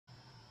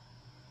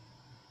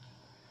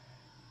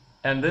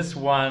And this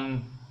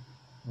one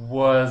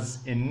was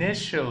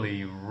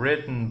initially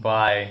written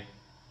by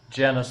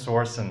Jenna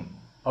Sorsen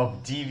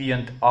of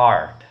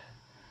DeviantArt.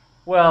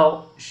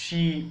 Well,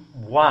 she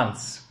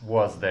once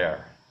was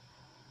there.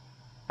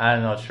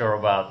 I'm not sure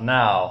about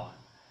now.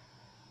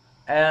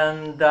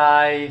 And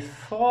I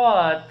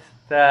thought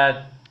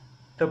that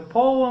the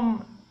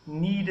poem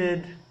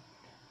needed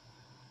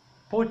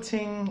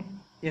putting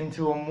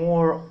into a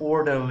more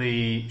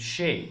orderly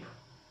shape.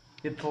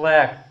 It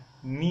lacked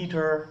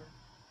meter,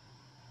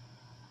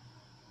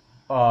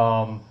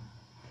 an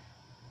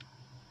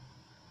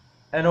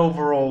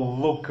overall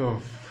look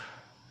of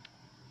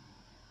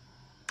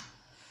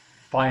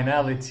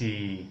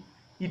finality.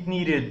 It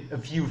needed a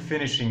few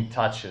finishing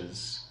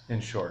touches,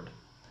 in short.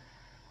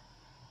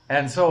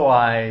 And so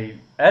I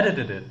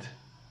edited it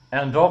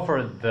and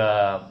offered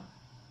the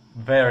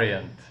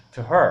variant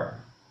to her.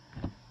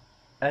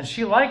 And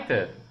she liked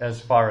it, as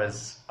far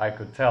as I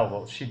could tell.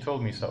 Well, she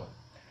told me so.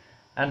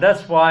 And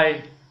that's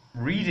why,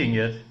 reading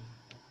it,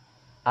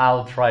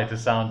 I'll try to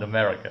sound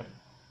American.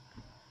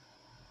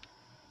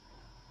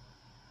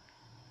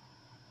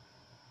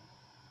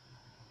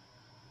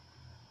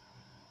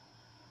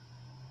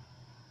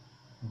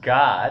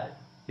 God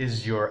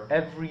is your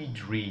every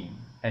dream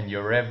and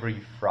your every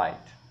fright.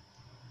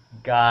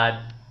 God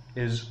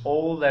is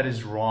all that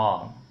is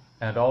wrong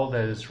and all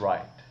that is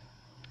right.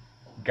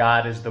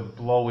 God is the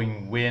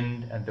blowing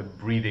wind and the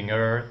breathing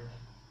earth.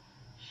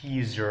 He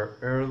is your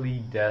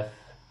early death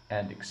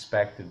and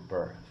expected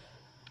birth.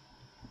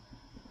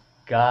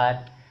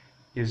 God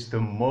is the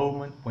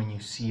moment when you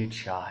see a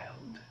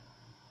child.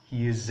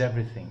 He is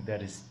everything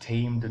that is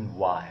tamed and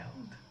wild.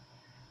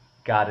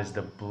 God is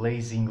the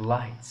blazing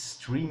light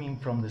streaming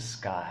from the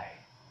sky,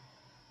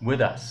 with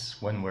us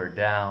when we're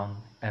down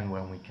and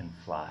when we can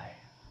fly.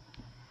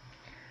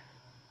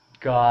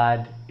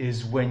 God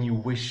is when you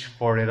wish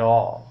for it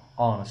all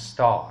on a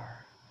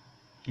star.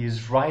 He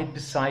is right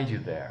beside you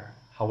there,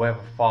 however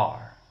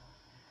far.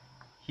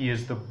 He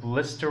is the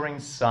blistering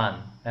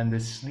sun and the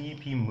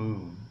sleepy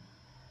moon.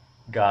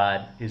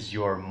 God is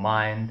your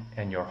mind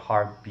and your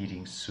heart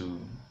beating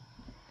soon.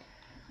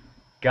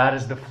 God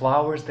is the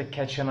flowers that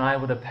catch an eye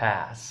with a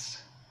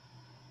pass.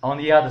 On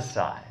the other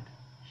side,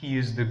 He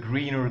is the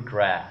greener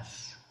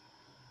grass.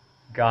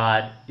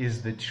 God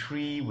is the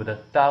tree with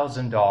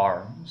 1,000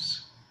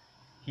 arms.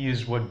 He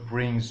is what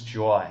brings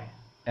joy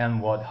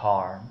and what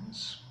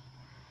harms.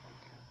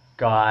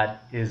 God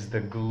is the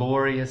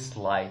glorious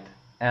light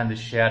and the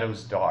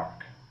shadows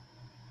dark.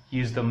 He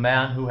is the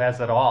man who has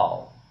it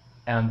all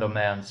and the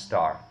man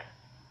stark.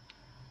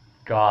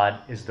 God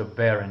is the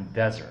barren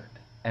desert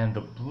and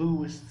the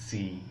bluest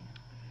sea.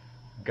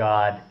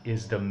 God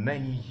is the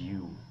many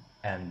you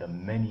and the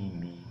many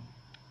me.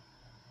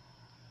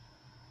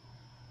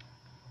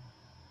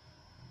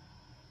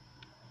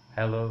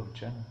 Hello,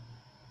 Jenna.